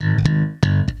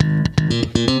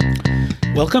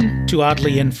Welcome to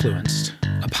Oddly Influenced,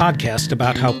 a podcast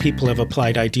about how people have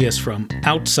applied ideas from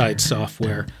outside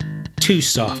software to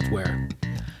software.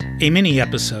 A mini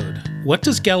episode. What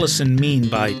does Galison mean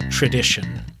by tradition?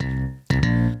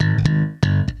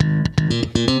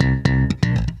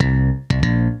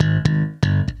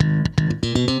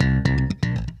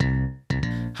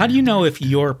 How do you know if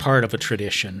you're part of a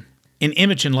tradition? In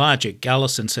Image and Logic,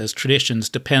 Galison says traditions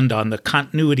depend on the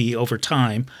continuity over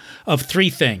time of three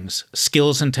things: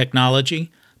 skills and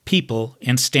technology, people,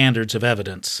 and standards of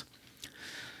evidence.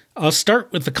 I'll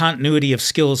start with the continuity of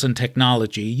skills and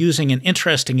technology using an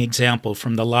interesting example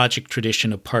from the logic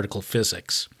tradition of particle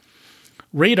physics.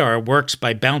 Radar works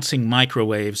by bouncing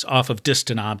microwaves off of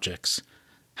distant objects.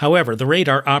 However, the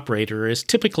radar operator is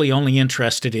typically only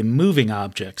interested in moving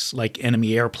objects, like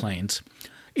enemy airplanes.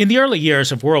 In the early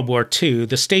years of World War II,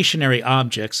 the stationary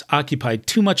objects occupied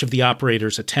too much of the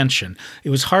operator's attention. It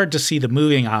was hard to see the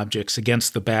moving objects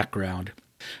against the background.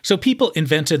 So people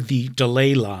invented the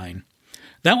delay line.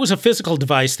 That was a physical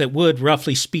device that would,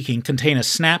 roughly speaking, contain a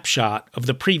snapshot of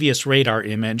the previous radar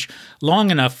image long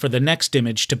enough for the next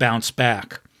image to bounce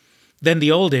back. Then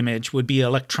the old image would be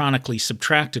electronically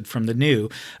subtracted from the new,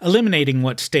 eliminating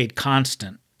what stayed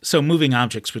constant, so moving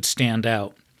objects would stand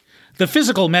out. The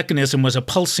physical mechanism was a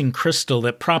pulsing crystal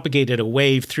that propagated a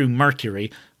wave through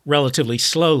mercury, relatively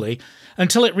slowly,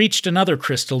 until it reached another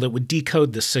crystal that would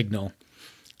decode the signal.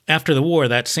 After the war,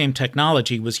 that same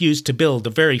technology was used to build the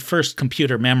very first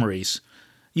computer memories.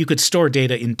 You could store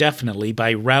data indefinitely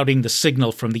by routing the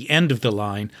signal from the end of the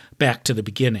line back to the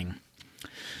beginning.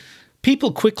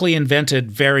 People quickly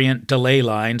invented variant delay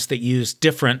lines that used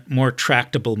different, more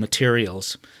tractable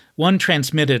materials. One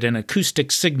transmitted an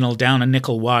acoustic signal down a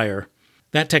nickel wire.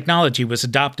 That technology was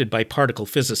adopted by particle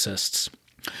physicists.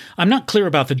 I'm not clear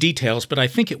about the details, but I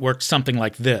think it works something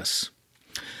like this.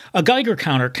 A Geiger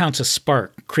counter counts a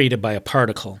spark created by a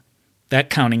particle. That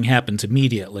counting happens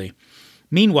immediately.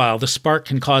 Meanwhile, the spark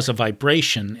can cause a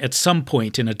vibration at some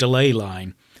point in a delay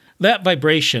line. That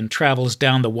vibration travels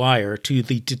down the wire to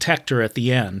the detector at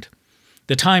the end.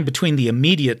 The time between the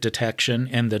immediate detection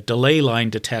and the delay line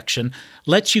detection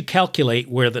lets you calculate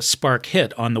where the spark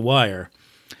hit on the wire.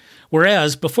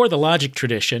 Whereas before the logic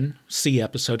tradition, see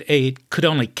episode 8, could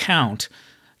only count,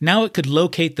 now it could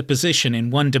locate the position in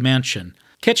one dimension,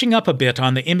 catching up a bit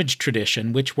on the image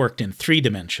tradition, which worked in 3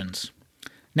 dimensions.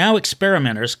 Now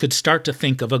experimenters could start to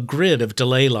think of a grid of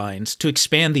delay lines to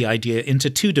expand the idea into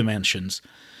 2 dimensions.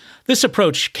 This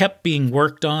approach kept being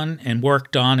worked on and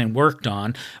worked on and worked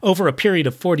on over a period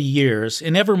of 40 years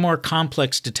in ever more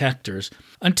complex detectors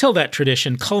until that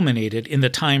tradition culminated in the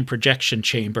time projection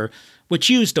chamber,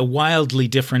 which used a wildly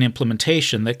different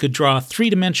implementation that could draw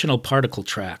 3-dimensional particle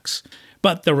tracks.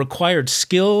 But the required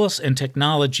skills and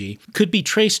technology could be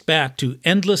traced back to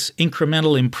endless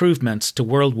incremental improvements to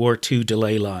World War II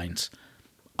delay lines.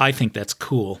 I think that's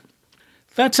cool.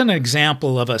 That's an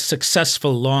example of a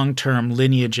successful long-term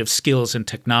lineage of skills and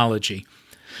technology.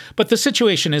 But the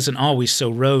situation isn't always so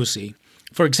rosy.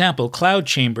 For example, cloud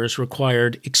chambers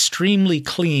required extremely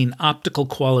clean optical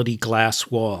quality glass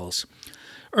walls.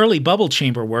 Early bubble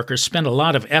chamber workers spent a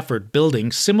lot of effort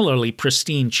building similarly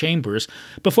pristine chambers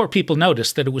before people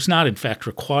noticed that it was not in fact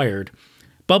required.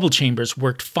 Bubble chambers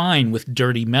worked fine with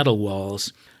dirty metal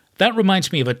walls. That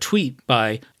reminds me of a tweet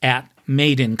by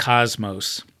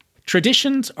 @MadeInCosmos.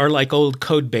 Traditions are like old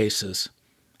code bases.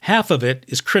 Half of it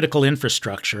is critical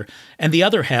infrastructure, and the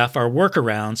other half are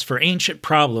workarounds for ancient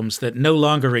problems that no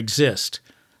longer exist,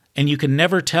 and you can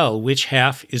never tell which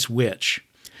half is which.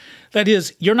 That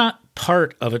is, you're not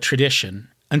part of a tradition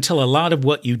until a lot of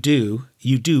what you do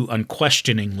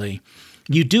unquestioningly.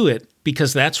 You do it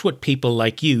because that's what people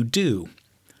like you do.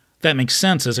 That makes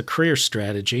sense as a career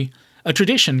strategy. A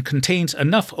tradition contains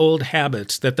enough old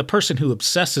habits that the person who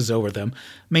obsesses over them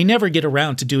may never get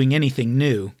around to doing anything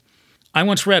new. I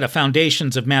once read a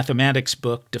Foundations of Mathematics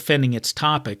book defending its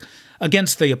topic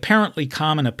against the apparently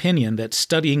common opinion that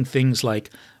studying things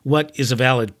like what is a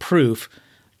valid proof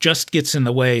just gets in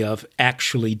the way of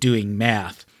actually doing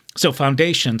math. So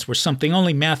foundations were something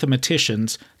only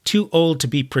mathematicians too old to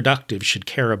be productive should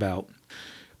care about.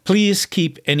 Please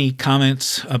keep any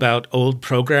comments about old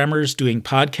programmers doing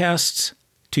podcasts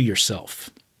to yourself.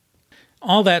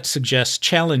 All that suggests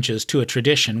challenges to a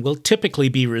tradition will typically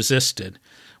be resisted,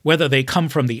 whether they come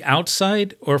from the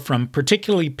outside or from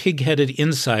particularly pig-headed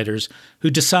insiders who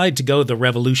decide to go the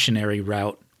revolutionary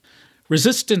route.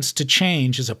 Resistance to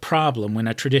change is a problem when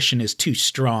a tradition is too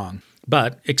strong,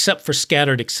 but, except for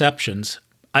scattered exceptions,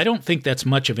 I don't think that's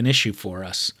much of an issue for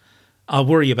us. I'll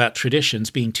worry about traditions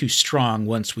being too strong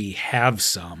once we have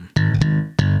some.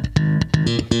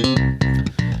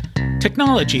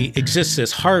 Technology exists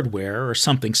as hardware or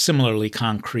something similarly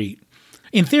concrete.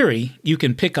 In theory, you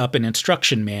can pick up an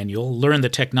instruction manual, learn the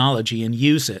technology, and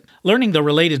use it, learning the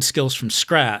related skills from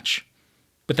scratch.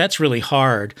 But that's really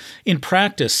hard. In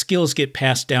practice, skills get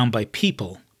passed down by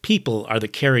people. People are the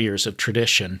carriers of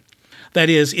tradition. That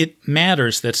is, it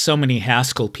matters that so many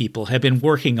Haskell people have been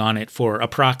working on it for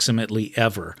approximately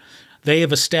ever. They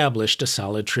have established a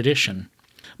solid tradition.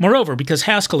 Moreover, because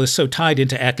Haskell is so tied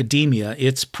into academia,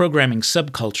 its programming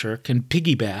subculture can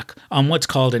piggyback on what's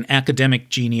called an academic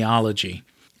genealogy.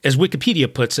 As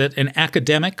Wikipedia puts it, an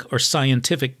academic or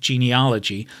scientific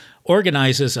genealogy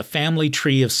organizes a family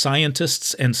tree of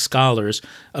scientists and scholars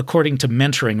according to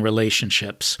mentoring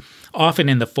relationships, often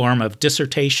in the form of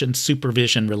dissertation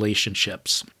supervision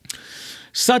relationships.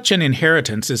 Such an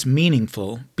inheritance is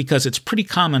meaningful because it's pretty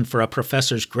common for a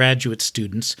professor's graduate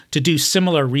students to do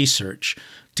similar research,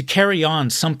 to carry on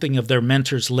something of their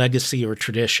mentor's legacy or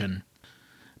tradition.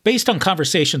 Based on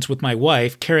conversations with my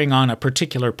wife, carrying on a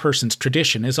particular person's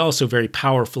tradition is also very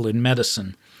powerful in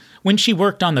medicine. When she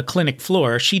worked on the clinic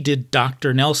floor, she did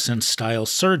Dr. Nelson-style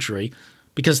surgery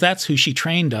because that's who she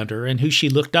trained under and who she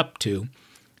looked up to.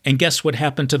 And guess what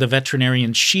happened to the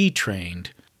veterinarian she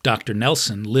trained? Dr.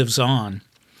 Nelson lives on.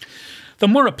 The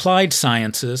more applied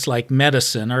sciences, like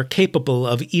medicine, are capable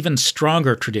of even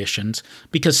stronger traditions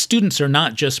because students are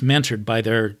not just mentored by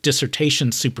their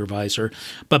dissertation supervisor,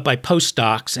 but by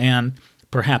postdocs and,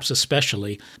 perhaps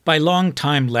especially, by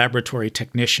long-time laboratory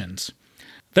technicians.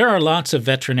 There are lots of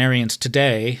veterinarians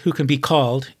today who can be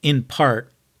called, in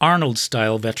part,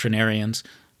 Arnold-style veterinarians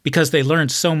because they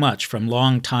learned so much from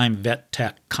long-time vet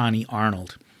tech Connie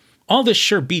Arnold. All this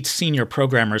sure beats senior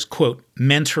programmers, quote,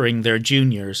 mentoring their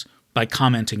juniors by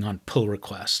commenting on pull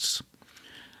requests.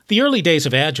 The early days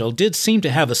of Agile did seem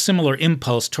to have a similar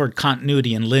impulse toward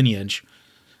continuity and lineage.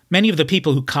 Many of the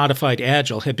people who codified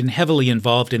Agile had been heavily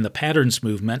involved in the patterns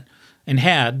movement and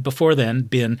had, before then,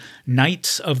 been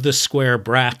Knights of the Square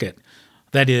Bracket,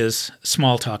 that is,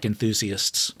 Smalltalk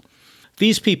enthusiasts.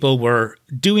 These people were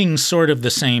doing sort of the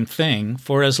same thing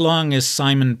for as long as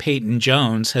Simon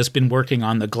Peyton-Jones has been working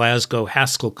on the Glasgow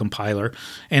Haskell compiler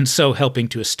and so helping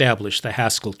to establish the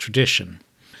Haskell tradition.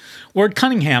 Ward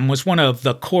Cunningham was one of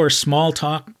the core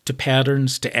Smalltalk to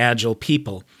patterns to Agile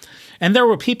people, and there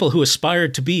were people who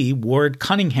aspired to be Ward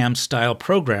Cunningham-style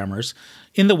programmers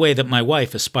in the way that my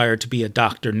wife aspired to be a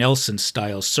Dr.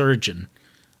 Nelson-style surgeon.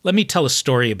 Let me tell a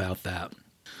story about that.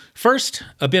 First,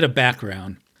 a bit of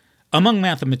background. Among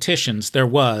mathematicians, there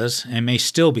was, and may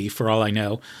still be for all I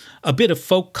know, a bit of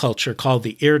folk culture called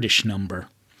the Erdős number.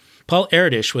 Paul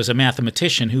Erdős was a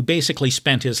mathematician who basically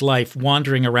spent his life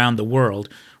wandering around the world,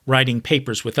 writing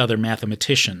papers with other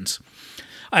mathematicians.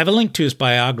 I have a link to his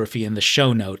biography in the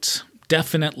show notes.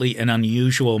 Definitely an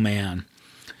unusual man.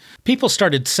 People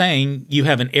started saying you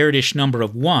have an Erdős number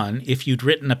of 1 if you'd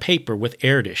written a paper with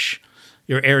Erdős.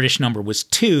 Your Erdős number was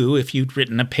 2 if you'd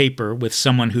written a paper with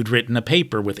someone who'd written a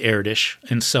paper with Erdős,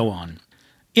 and so on.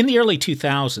 In the early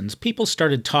 2000s, people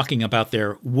started talking about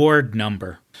their Ward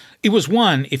number. It was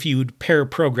 1 if you'd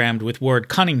pair-programmed with Ward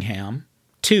Cunningham,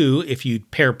 2 if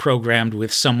you'd pair-programmed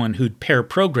with someone who'd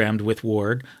pair-programmed with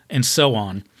Ward, and so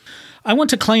on. I want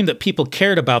to claim that people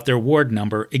cared about their Ward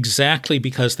number exactly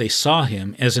because they saw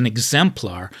him as an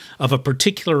exemplar of a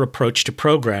particular approach to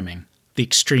programming, the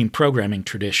extreme programming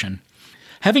tradition.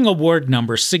 Having a Ward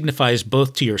number signifies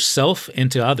both to yourself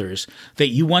and to others that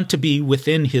you want to be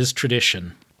within his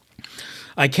tradition.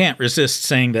 I can't resist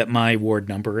saying that my Ward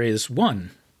number is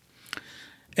 1.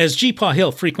 As G. Paw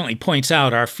Hill frequently points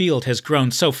out, our field has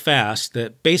grown so fast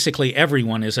that basically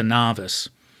everyone is a novice.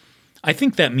 I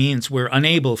think that means we're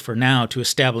unable for now to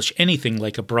establish anything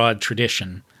like a broad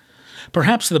tradition.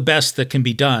 Perhaps the best that can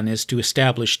be done is to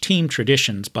establish team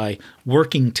traditions by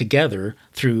working together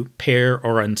through pair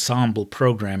or ensemble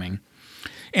programming,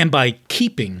 and by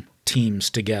keeping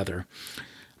teams together.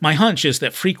 My hunch is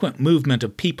that frequent movement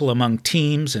of people among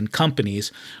teams and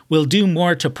companies will do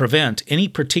more to prevent any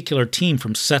particular team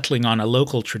from settling on a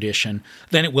local tradition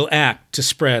than it will act to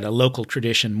spread a local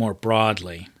tradition more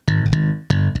broadly.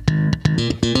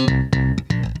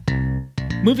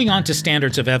 Moving on to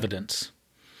standards of evidence.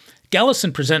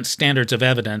 Galison presents standards of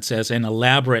evidence as an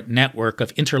elaborate network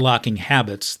of interlocking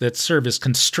habits that serve as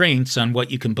constraints on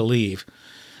what you can believe.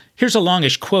 Here's a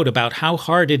longish quote about how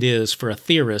hard it is for a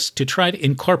theorist to try to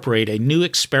incorporate a new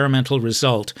experimental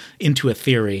result into a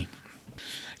theory.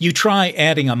 You try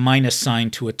adding a minus sign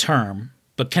to a term,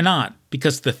 but cannot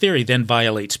because the theory then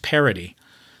violates parity.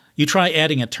 You try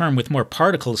adding a term with more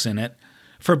particles in it,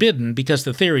 forbidden because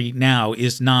the theory now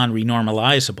is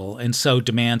non-renormalizable and so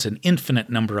demands an infinite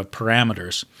number of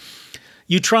parameters.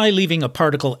 You try leaving a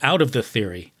particle out of the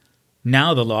theory.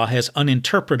 Now the law has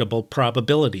uninterpretable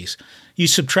probabilities. You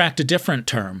subtract a different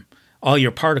term. All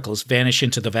your particles vanish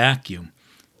into the vacuum.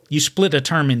 You split a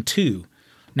term in two.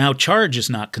 Now charge is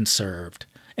not conserved.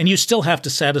 And you still have to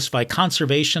satisfy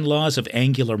conservation laws of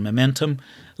angular momentum,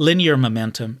 linear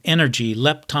momentum, energy,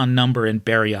 lepton number, and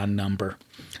baryon number.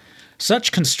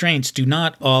 Such constraints do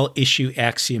not all issue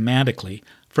axiomatically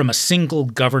from a single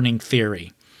governing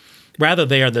theory. Rather,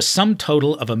 they are the sum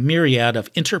total of a myriad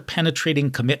of interpenetrating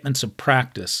commitments of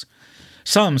practice.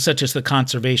 Some, such as the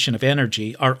conservation of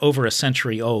energy, are over a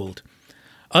century old.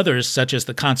 Others, such as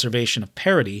the conservation of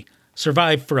parity,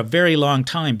 survived for a very long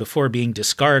time before being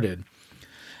discarded.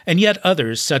 And yet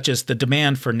others, such as the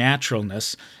demand for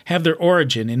naturalness, have their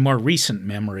origin in more recent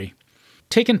memory.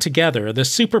 Taken together, the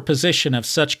superposition of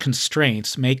such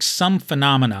constraints makes some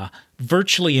phenomena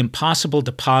virtually impossible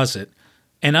to posit,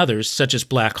 and others, such as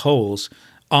black holes,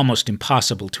 almost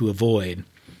impossible to avoid."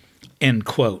 End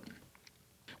quote.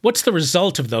 What's the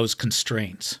result of those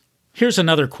constraints? Here's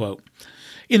another quote.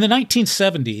 In the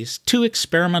 1970s, two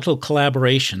experimental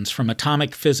collaborations from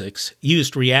atomic physics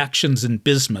used reactions in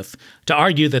bismuth to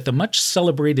argue that the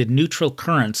much-celebrated neutral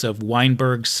currents of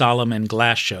Weinberg, Solomon, and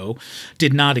Glashow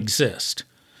did not exist.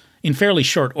 In fairly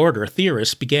short order,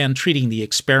 theorists began treating the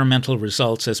experimental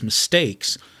results as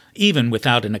mistakes, even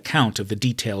without an account of the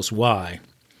details why.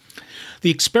 The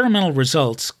experimental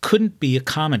results couldn't be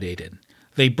accommodated.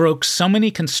 They broke so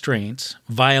many constraints,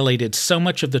 violated so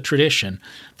much of the tradition,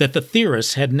 that the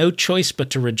theorists had no choice but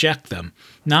to reject them,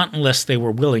 not unless they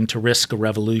were willing to risk a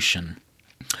revolution.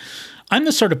 I'm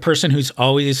the sort of person who's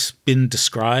always been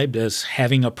described as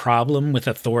having a problem with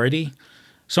authority,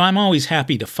 so I'm always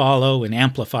happy to follow and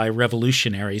amplify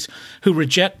revolutionaries who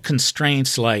reject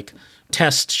constraints like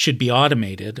tests should be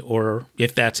automated, or,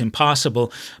 if that's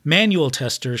impossible, manual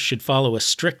testers should follow a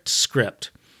strict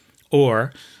script,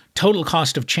 or total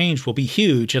cost of change will be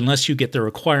huge unless you get the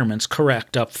requirements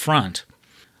correct up front.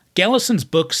 Galison's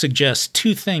book suggests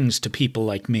two things to people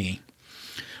like me.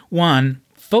 One,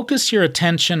 focus your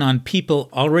attention on people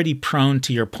already prone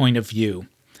to your point of view.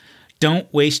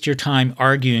 Don't waste your time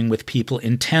arguing with people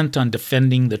intent on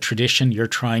defending the tradition you're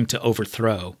trying to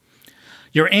overthrow.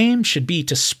 Your aim should be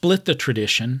to split the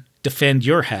tradition, defend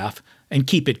your half, and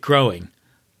keep it growing,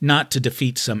 not to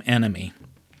defeat some enemy.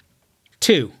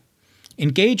 2.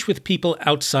 Engage with people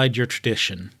outside your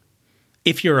tradition.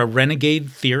 If you're a renegade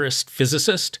theorist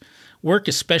physicist, work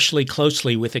especially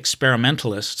closely with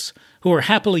experimentalists who are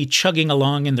happily chugging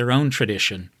along in their own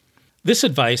tradition. This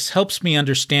advice helps me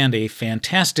understand a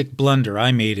fantastic blunder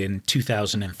I made in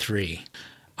 2003.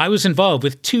 I was involved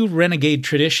with two renegade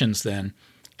traditions then,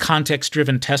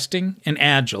 context-driven testing and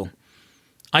Agile.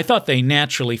 I thought they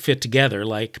naturally fit together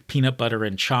like peanut butter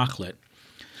and chocolate.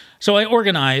 So I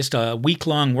organized a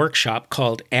week-long workshop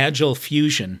called Agile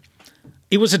Fusion.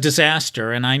 It was a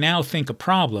disaster, and I now think a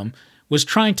problem was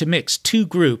trying to mix two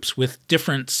groups with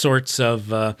different sorts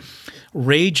of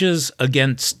rages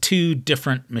against two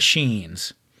different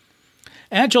machines.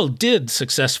 Agile did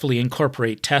successfully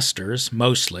incorporate testers,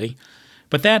 mostly,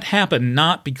 but that happened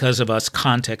not because of us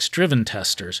context-driven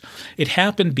testers. It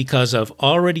happened because of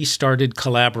already started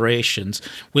collaborations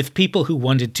with people who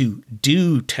wanted to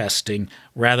do testing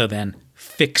rather than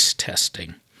fix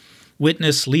testing.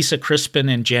 Witness Lisa Crispin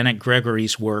and Janet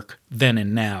Gregory's work then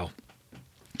and now.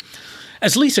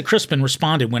 As Lisa Crispin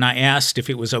responded when I asked if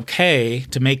it was okay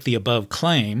to make the above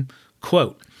claim,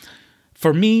 quote,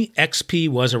 "For me, XP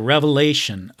was a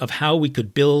revelation of how we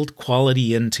could build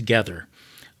quality in together.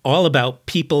 All about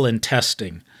people and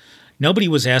testing. Nobody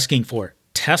was asking for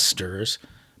testers,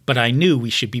 but I knew we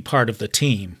should be part of the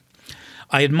team.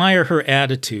 I admire her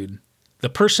attitude, the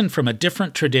person from a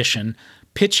different tradition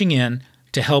pitching in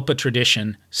to help a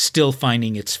tradition still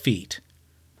finding its feet."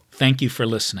 Thank you for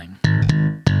listening.